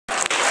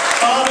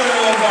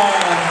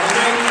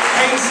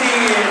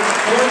and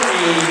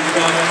Courtney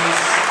Cummings.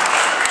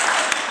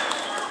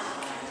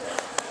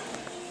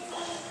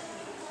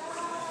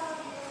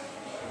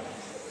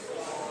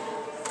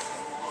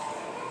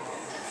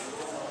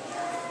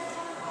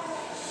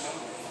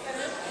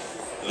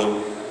 Hello.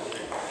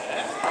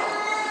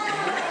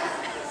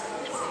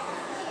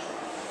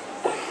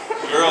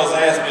 Girls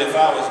asked me if I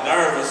was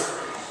nervous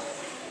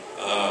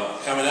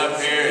coming up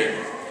here,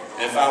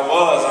 and if I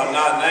was, I'm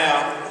not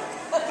now,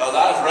 because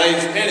I was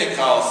raised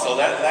Pentecost, so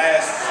that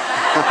last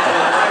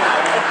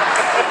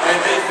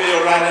made me feel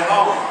right at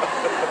home.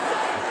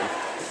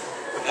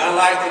 And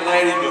unlike the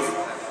lady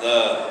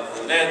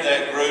that led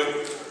that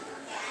group,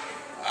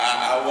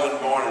 I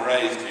wasn't born and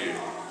raised here.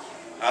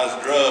 I was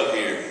drugged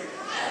here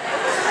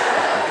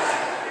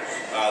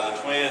by the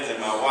twins and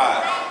my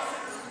wife.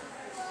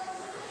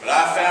 But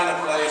I found a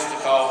place to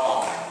call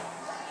home.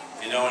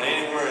 You know, and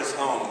anywhere is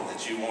home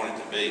that you want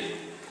it to be.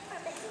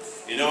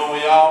 You know,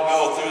 we all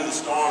go through the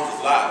storms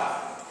of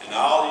life. And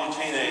all you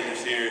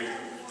teenagers here,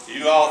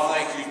 you all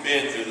think you've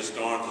been through the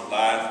storms of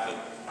life, but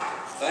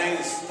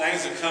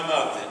things have come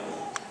up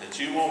that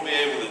you won't be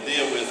able to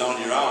deal with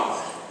on your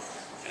own.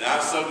 And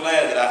I'm so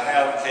glad that I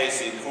have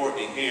Casey and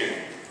Courtney here.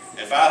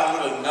 If I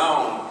would have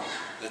known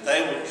that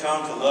they would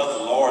come to love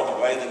the Lord the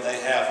way that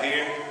they have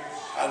here,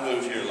 I'd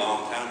moved here a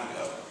long time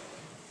ago.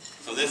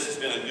 So this has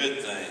been a good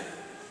thing.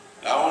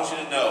 And I want you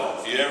to know,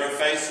 if you ever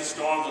face the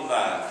storms of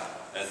life,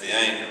 that the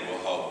anchor will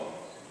hold.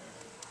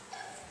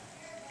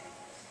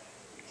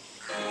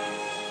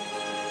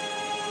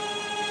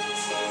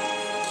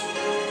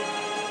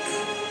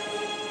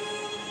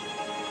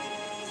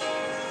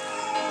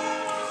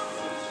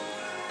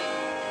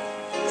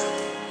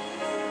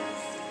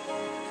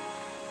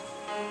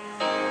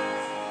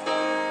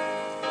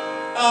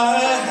 I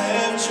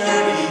have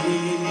journeyed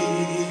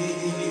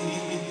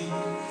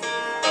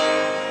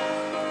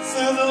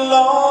through the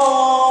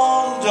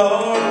long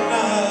dark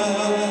night,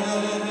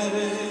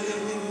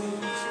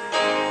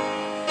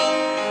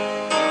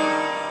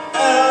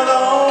 out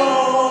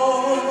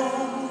on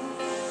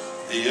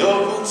the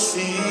open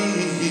sea.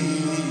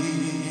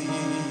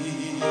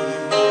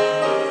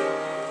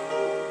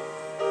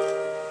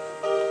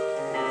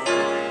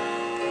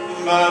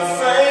 My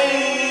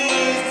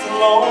faith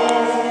alone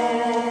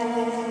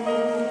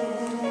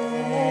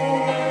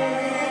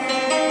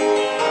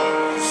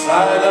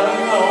sight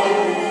unknown,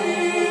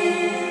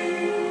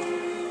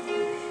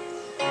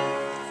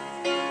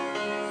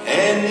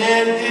 and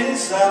yet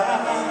his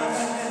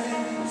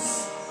eyes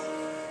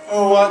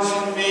are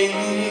watching me.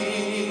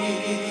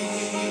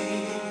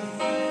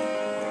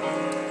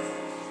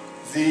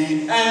 The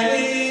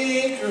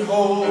anchor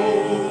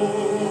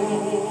holds,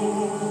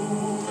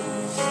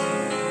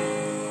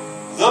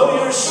 though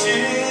your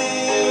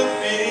ship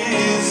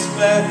is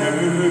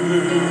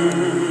battered.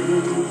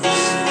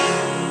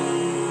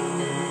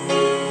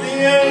 The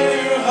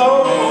anchor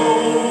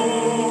holds,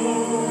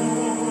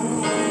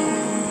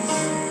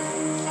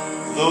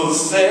 those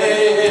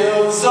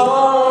sails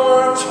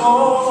are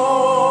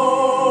torn.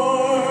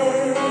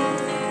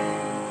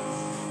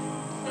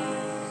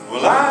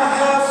 Well, I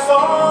have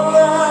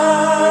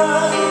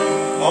fallen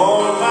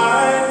on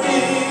my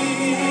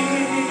knees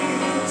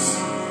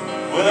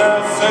when I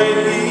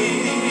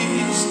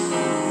faced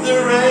the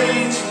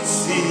raging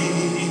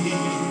sea,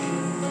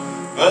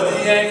 but the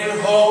anchor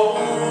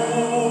holds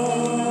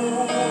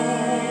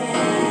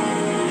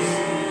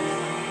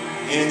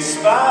in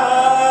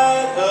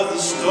spite of the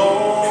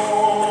storm.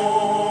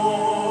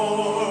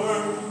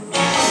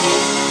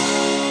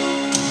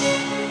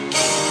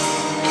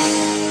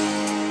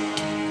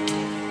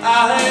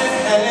 I've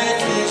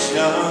had visions,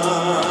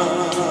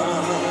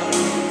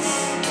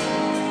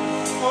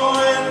 oh,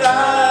 and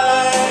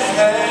I've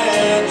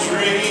had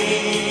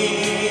dreams.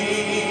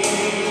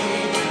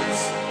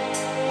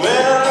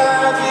 Well,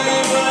 I've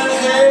even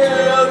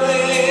held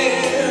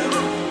them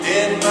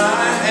in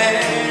my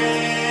hands,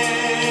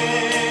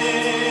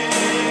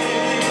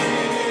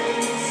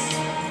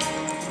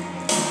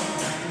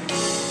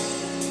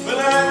 but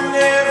I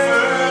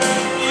never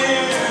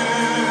knew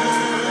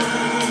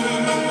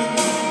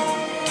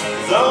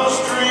those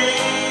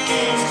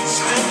dreams could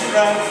slip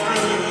right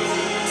through,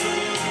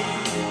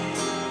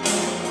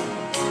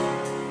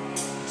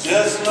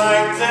 just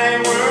like they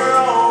were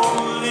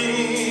only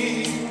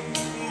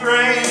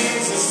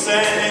grains of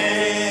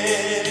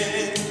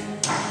sand.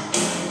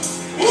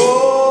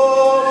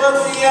 Oh, but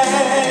the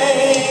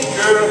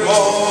anchor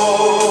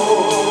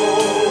holds,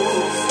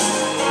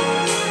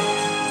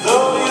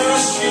 though your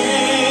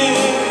ship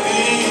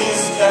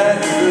is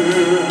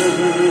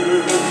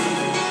battered,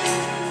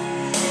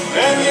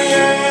 and the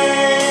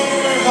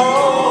anchor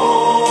holds,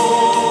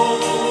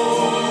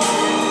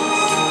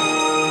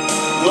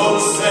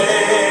 those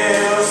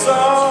sails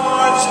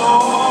are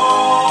torn.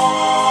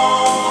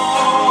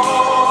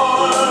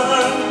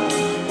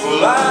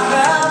 Well, I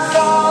have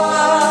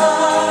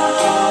fallen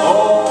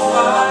on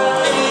my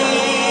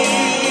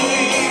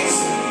knees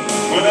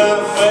when I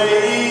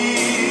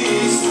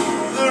faced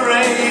the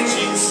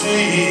raging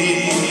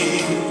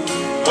sea,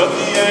 but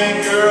the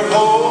anchor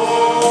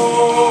holds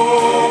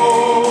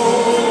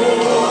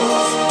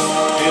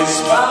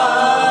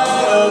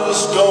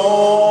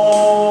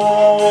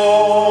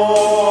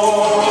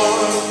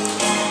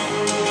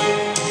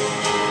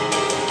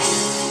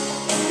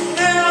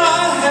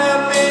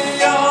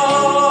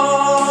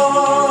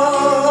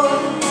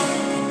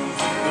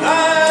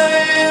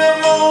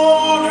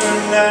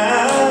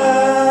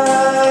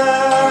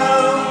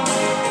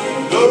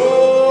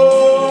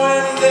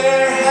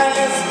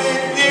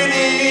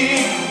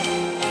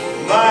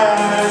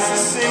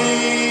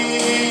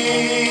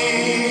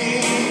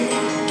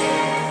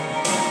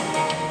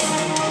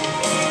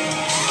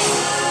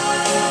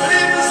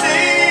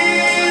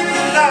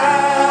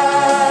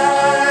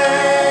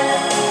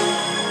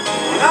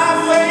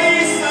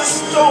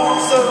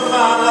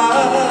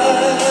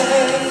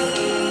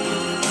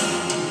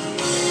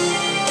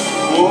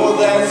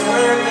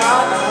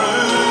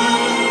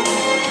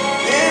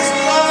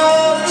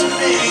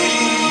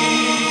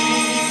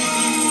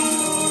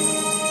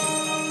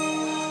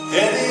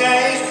and the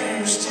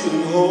anchor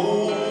still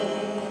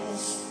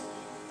holds.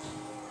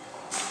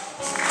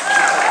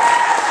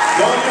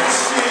 Though your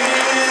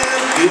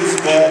ship is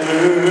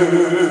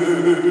battered,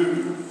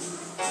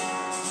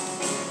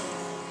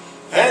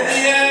 and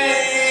the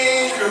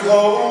anchor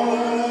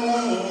holds,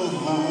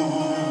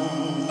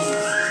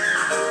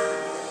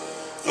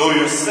 though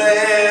your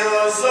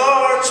sails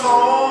are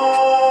torn,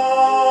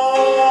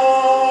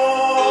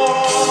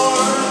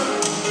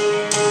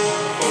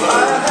 well, I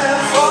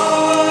have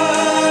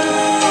fought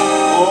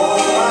for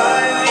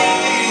my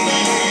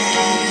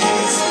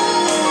needs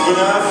when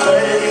I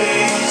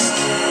faced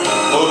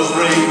those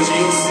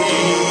raging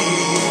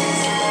seas,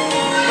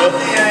 but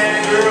the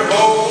anchor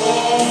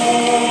holds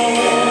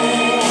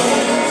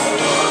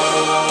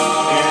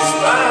in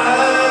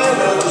spite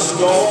of the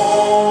storm.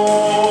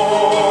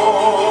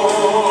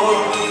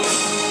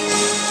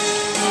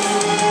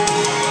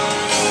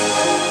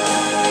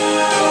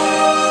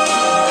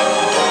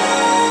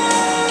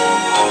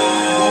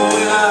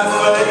 When I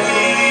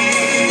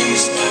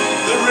faced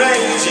the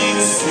raging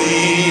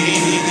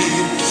sea,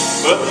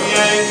 but the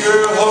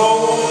anchor